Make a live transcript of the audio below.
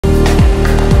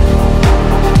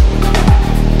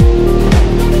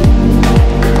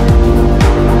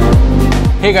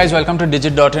Hey guys, welcome to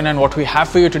Digit.in, and what we have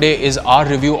for you today is our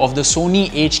review of the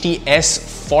Sony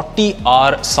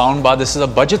HT-S40R soundbar. This is a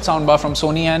budget soundbar from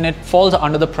Sony and it falls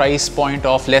under the price point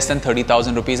of less than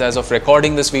 30,000 rupees. As of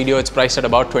recording this video, it's priced at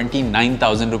about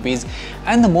 29,000 rupees.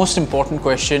 And the most important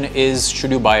question is, should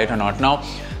you buy it or not? Now,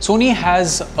 Sony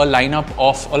has a lineup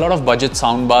of a lot of budget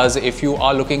soundbars. If you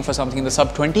are looking for something in the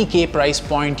sub 20k price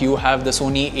point, you have the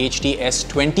Sony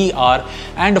HT-S20R,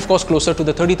 and of course closer to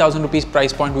the 30,000 rupees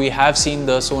price point, we have seen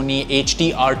the Sony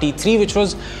HT-RT3,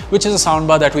 which is a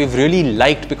soundbar that we've really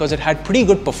liked because it had pretty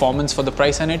good performance for the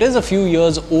price, and it is a few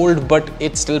years old, but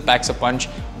it still packs a punch.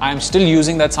 I'm still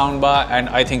using that soundbar and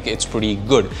I think it's pretty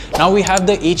good. Now we have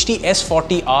the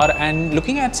HT-S40R, and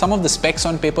looking at some of the specs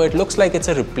on paper, it looks like it's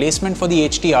a replacement for the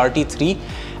HT-RT3.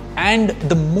 And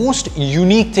the most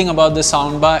unique thing about the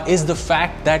soundbar is the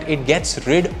fact that it gets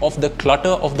rid of the clutter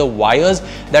of the wires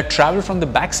that travel from the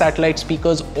back satellite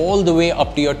speakers all the way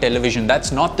up to your television.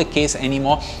 That's not the case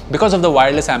anymore because of the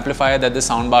wireless amplifier that the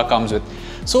soundbar comes with.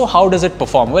 So how does it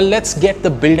perform? Well, let's get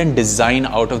the build and design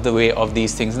out of the way of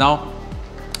these things. Now,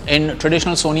 in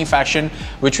traditional Sony fashion,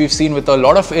 which we've seen with a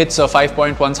lot of its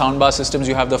 5.1 soundbar systems,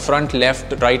 you have the front,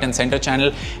 left, right and center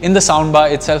channel. In the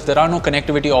soundbar itself, there are no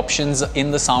connectivity options in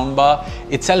the soundbar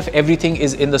itself. Everything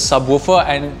is in the subwoofer,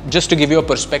 and just to give you a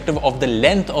perspective of the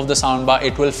length of the soundbar,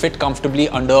 it will fit comfortably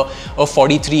under a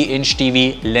 43-inch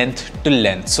TV length to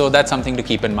length. So that's something to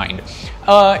keep in mind.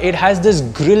 It has this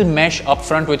grill mesh up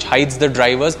front which hides the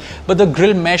drivers, but the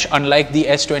grill mesh, unlike the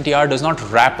S20R, does not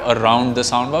wrap around the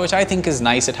soundbar, which I think is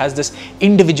nice. It has this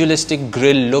individualistic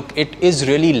grill look. It is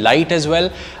really light as well.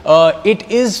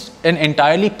 It is an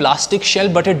entirely plastic shell,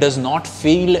 but it does not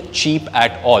feel cheap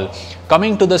at all.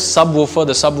 Coming to the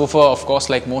subwoofer, of course,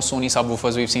 like most Sony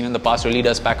subwoofers we've seen in the past, really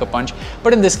does pack a punch.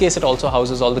 But in this case, it also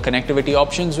houses all the connectivity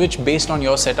options, which based on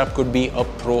your setup could be a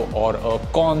pro or a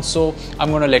con. So I'm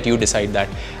going to let you decide that.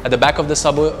 At the back of the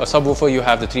subwoofer, you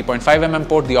have the 3.5mm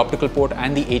port, the optical port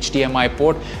and the HDMI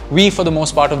port. We, for the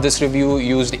most part of this review,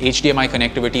 used HDMI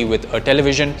connectivity with a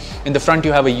television. In the front,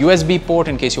 you have a USB port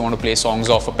in case you want to play songs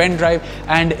off a pen drive,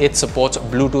 and it supports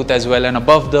Bluetooth as well. And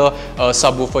above the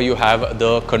subwoofer, you have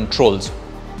the controls.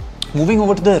 Moving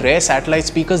over to the rear satellite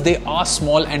speakers, they are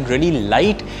small and really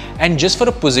light, and just for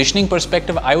a positioning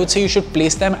perspective, I would say you should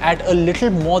place them at a little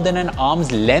more than an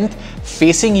arm's length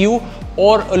facing you,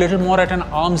 or a little more at an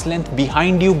arm's length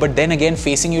behind you, but then again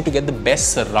facing you to get the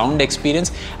best surround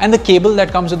experience. And the cable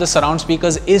that comes with the surround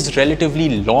speakers is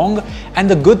relatively long, and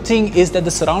the good thing is that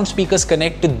the surround speakers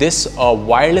connect to this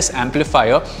wireless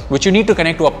amplifier, which you need to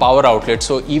connect to a power outlet.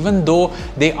 So even though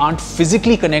they aren't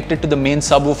physically connected to the main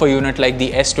subwoofer unit like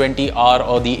the S20R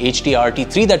or the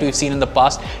HT-RT3 that we've seen in the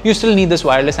past, you still need this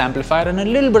wireless amplifier and a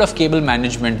little bit of cable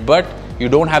management, but you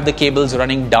don't have the cables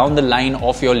running down the line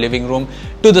of your living room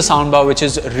to the soundbar, which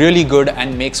is really good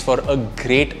and makes for a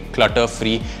great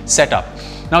clutter-free setup.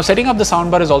 Now, setting up the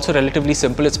soundbar is also relatively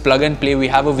simple. It's plug and play. We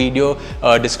have a video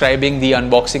describing the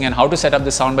unboxing and how to set up the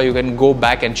soundbar. You can go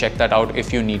back and check that out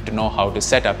if you need to know how to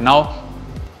set up. Now,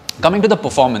 coming to the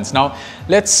performance. Now,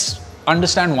 let's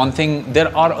understand one thing.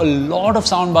 There are a lot of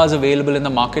soundbars available in the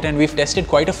market, and we've tested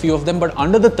quite a few of them, but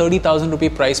under the 30,000 rupee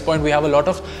price point, we have a lot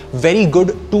of very good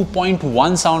 2.1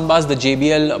 soundbars. The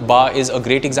JBL bar is a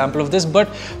great example of this, but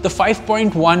the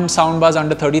 5.1 soundbars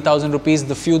under 30,000 rupees,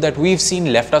 the few that we've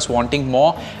seen, left us wanting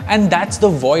more, and that's the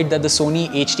void that the Sony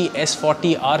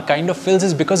HT-S40R kind of fills,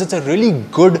 is because it's a really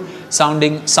good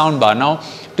sounding soundbar. Now,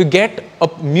 to get a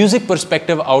music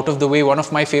perspective out of the way, one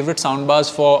of my favorite soundbars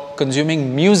for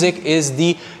consuming music is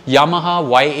the Yamaha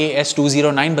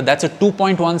YAS209, but that's a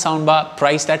 2.1 soundbar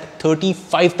priced at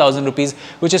 35,000 rupees,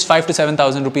 which is 5 to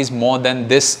 7,000 rupees more than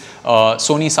this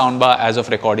Sony soundbar as of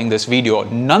recording this video.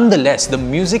 Nonetheless, the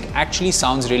music actually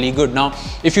sounds really good. Now,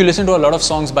 if you listen to a lot of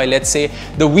songs by, let's say,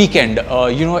 The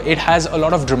Weeknd, you know, it has a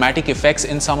lot of dramatic effects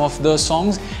in some of the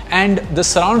songs, and the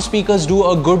surround speakers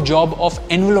do a good job of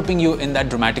enveloping you in that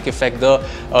dramatic effect. The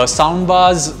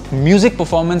soundbar's music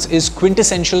performance is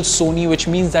quintessential Sony, which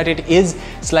means that it is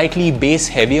slightly bass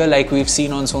heavier, like we've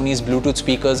seen on Sony's Bluetooth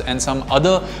speakers and some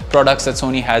other products that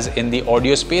Sony has in the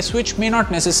audio space, which may not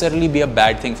necessarily be a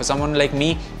bad thing. For someone like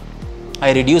me,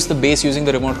 I reduce the bass using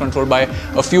the remote control by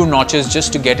a few notches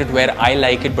just to get it where I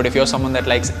like it. But if you're someone that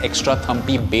likes extra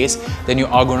thumpy bass, then you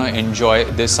are going to enjoy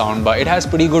this soundbar. It has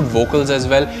pretty good vocals as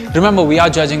well. Remember, we are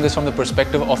judging this from the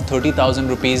perspective of 30,000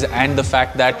 rupees and the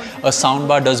fact that a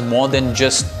soundbar does more than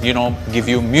just, you know, give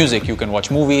you music. You can watch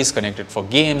movies, connect it for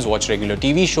games, watch regular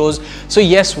TV shows. So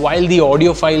yes, while the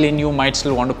audiophile in you might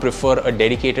still want to prefer a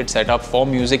dedicated setup for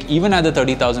music, even at the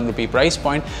 30,000 rupee price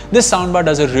point, this soundbar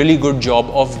does a really good job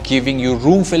of giving you you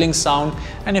room filling sound,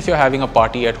 and if you're having a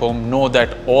party at home, know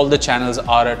that all the channels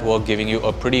are at work, giving you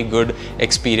a pretty good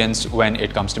experience when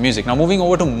it comes to music. Now moving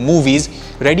over to movies,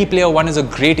 Ready Player One is a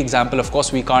great example. Of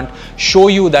course we can't show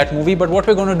you that movie, but what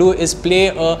we're going to do is play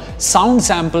a sound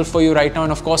sample for you right now,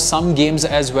 and of course some games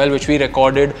as well which we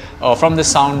recorded from the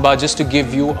soundbar, just to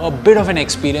give you a bit of an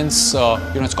experience.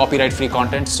 It's copyright free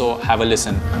content, so have a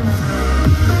listen.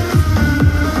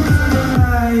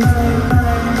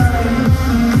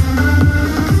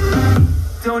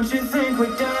 Don't you think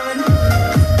we're done?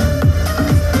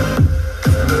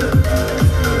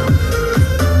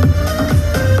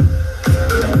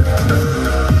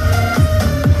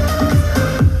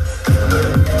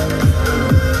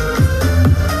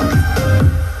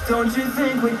 Don't you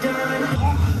think we're done?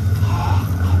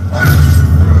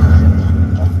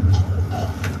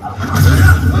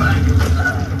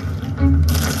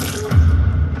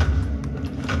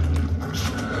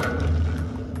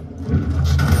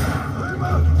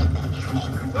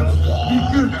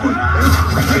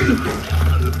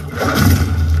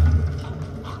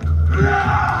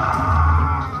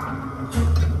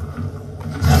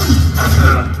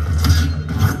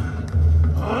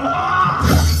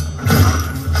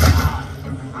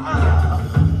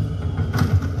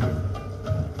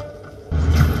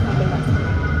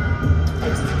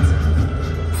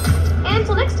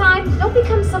 Until next time, don't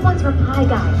become someone's reply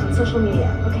guy on social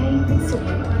media, okay? It's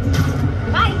super annoying.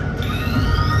 Bye!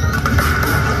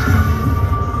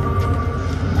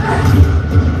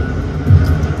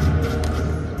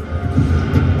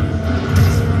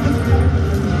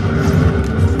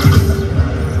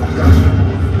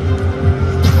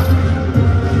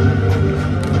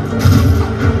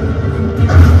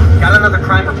 Got another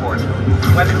crime report.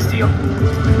 Weapons deal.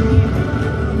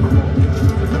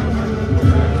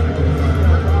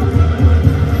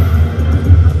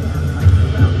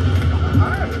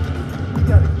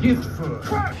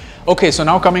 Okay, so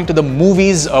now coming to the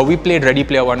movies, we played Ready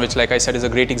Player One, which like I said is a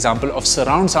great example of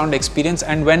surround sound experience,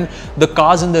 and when the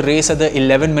cars in the race at the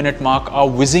 11-minute mark are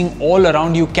whizzing all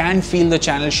around, you can feel the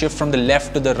channel shift from the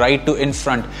left to the right to in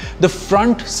front. The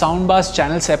front soundbar's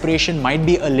channel separation might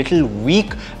be a little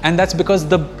weak, and that's because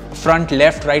the front,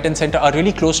 left, right and center are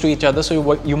really close to each other,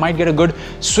 so you might get a good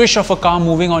swish of a car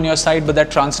moving on your side, but that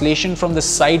translation from the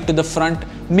side to the front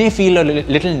may feel a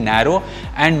little narrow.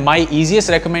 And my easiest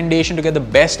recommendation to get the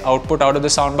best output out of the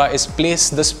soundbar is place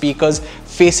the speakers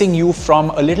facing you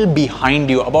from a little behind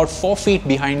you, about 4 feet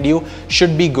behind you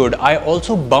should be good. I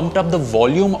also bumped up the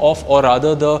volume of, or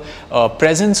rather the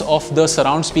presence of the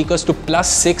surround speakers to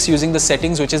 +6 using the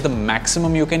settings, which is the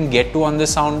maximum you can get to on the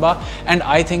soundbar, and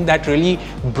I think that really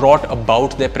brought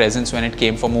about their presence when it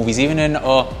came for movies. Even in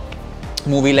a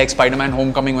movie like Spider-Man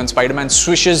Homecoming, when Spider-Man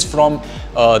swishes from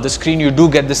the screen, you do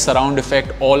get this surround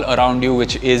effect all around you,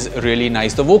 which is really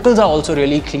nice. The vocals are also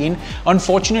really clean.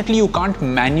 Unfortunately, you can't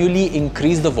manually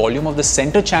increase the volume of the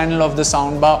center channel of the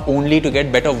soundbar only to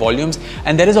get better volumes,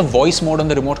 and there is a voice mode on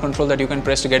the remote control that you can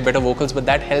press to get better vocals, but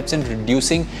that helps in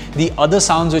reducing the other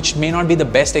sounds which may not be the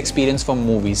best experience for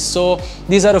movies. So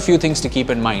these are a few things to keep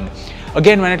in mind.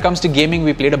 Again, when it comes to gaming,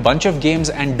 we played a bunch of games,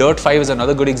 and Dirt 5 is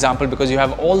another good example because you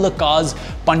have all the cars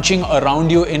punching around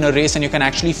you in a race, and you can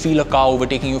actually feel a car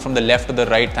overtaking you from the left to the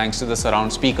right thanks to the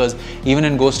surround speakers. Even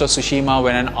in Ghost of Tsushima,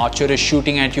 when an archer is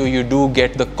shooting at you, you do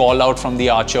get the call out from the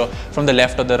archer from the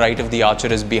left or the right if the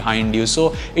archer is behind you.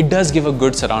 So it does give a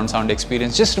good surround sound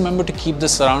experience. Just remember to keep the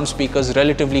surround speakers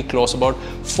relatively close, about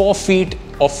 4 feet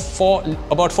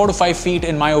about 4 to 5 feet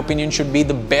in my opinion should be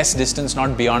the best distance,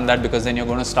 not beyond that, because then you're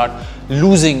going to start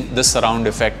losing the surround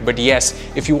effect. But yes,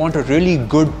 if you want a really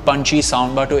good punchy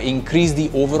soundbar to increase the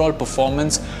overall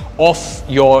performance of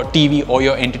your TV or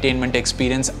your entertainment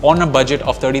experience on a budget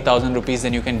of 30,000 rupees,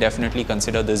 then you can definitely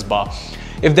consider this bar.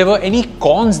 If there were any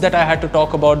cons that I had to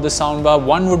talk about the soundbar,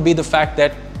 one would be the fact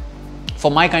that for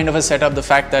my kind of a setup, the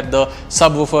fact that the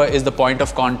subwoofer is the point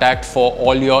of contact for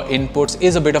all your inputs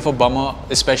is a bit of a bummer,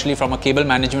 especially from a cable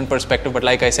management perspective. But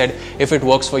like I said, if it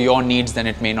works for your needs, then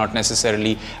it may not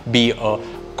necessarily be a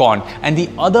con. And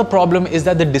the other problem is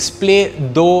that the display,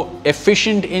 though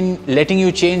efficient in letting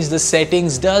you change the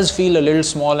settings, does feel a little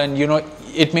small, and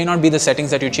it may not be the settings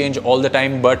that you change all the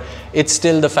time, but it's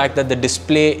still the fact that the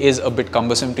display is a bit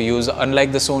cumbersome to use.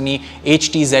 Unlike the Sony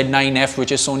HT-Z9F,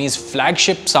 which is Sony's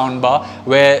flagship soundbar,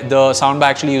 where the soundbar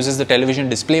actually uses the television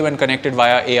display when connected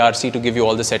via ARC to give you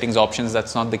all the settings options.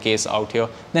 That's not the case out here.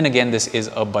 Then again, this is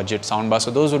a budget soundbar.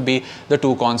 So those would be the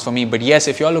two cons for me. But yes,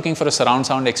 if you're looking for a surround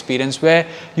sound experience where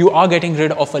you are getting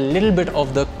rid of a little bit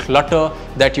of the clutter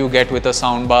that you get with a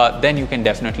soundbar, then you can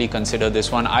definitely consider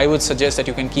this one. I would suggest that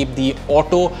you can keep the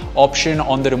auto option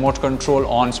on the remote control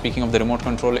on. Speaking of the remote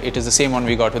control, it is the same one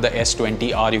we got with the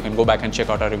S20R. You can go back and check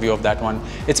out our review of that one.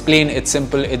 It's plain, it's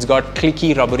simple, it's got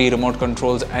clicky rubbery remote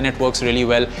controls and it works really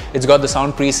well. It's got the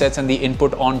sound presets and the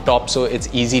input on top, so it's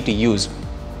easy to use.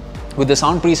 With the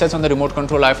sound presets on the remote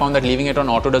control, I found that leaving it on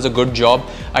auto does a good job.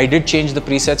 I did change the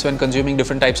presets when consuming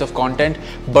different types of content,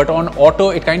 but on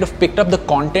auto, it kind of picked up the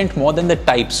content more than the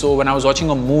type. So when I was watching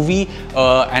a movie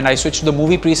and I switched the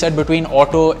movie preset between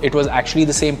auto, it was actually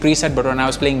the same preset, but when I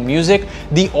was playing music,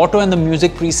 the auto and the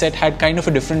music preset had kind of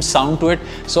a different sound to it.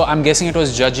 So I'm guessing it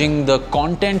was judging the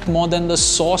content more than the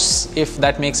source, if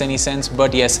that makes any sense.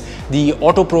 But yes, the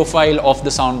auto profile of the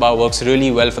soundbar works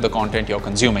really well for the content you're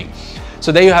consuming.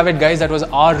 So there you have it, guys. That was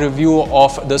our review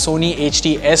of the Sony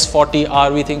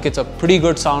HT-S40R. We think it's a pretty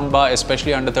good soundbar,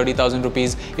 especially under 30,000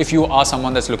 rupees if you are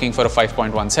someone that's looking for a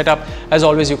 5.1 setup. As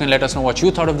always, you can let us know what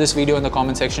you thought of this video in the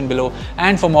comment section below.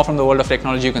 And for more from the world of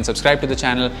technology, you can subscribe to the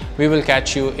channel. We will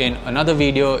catch you in another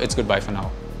video. It's goodbye for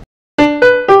now.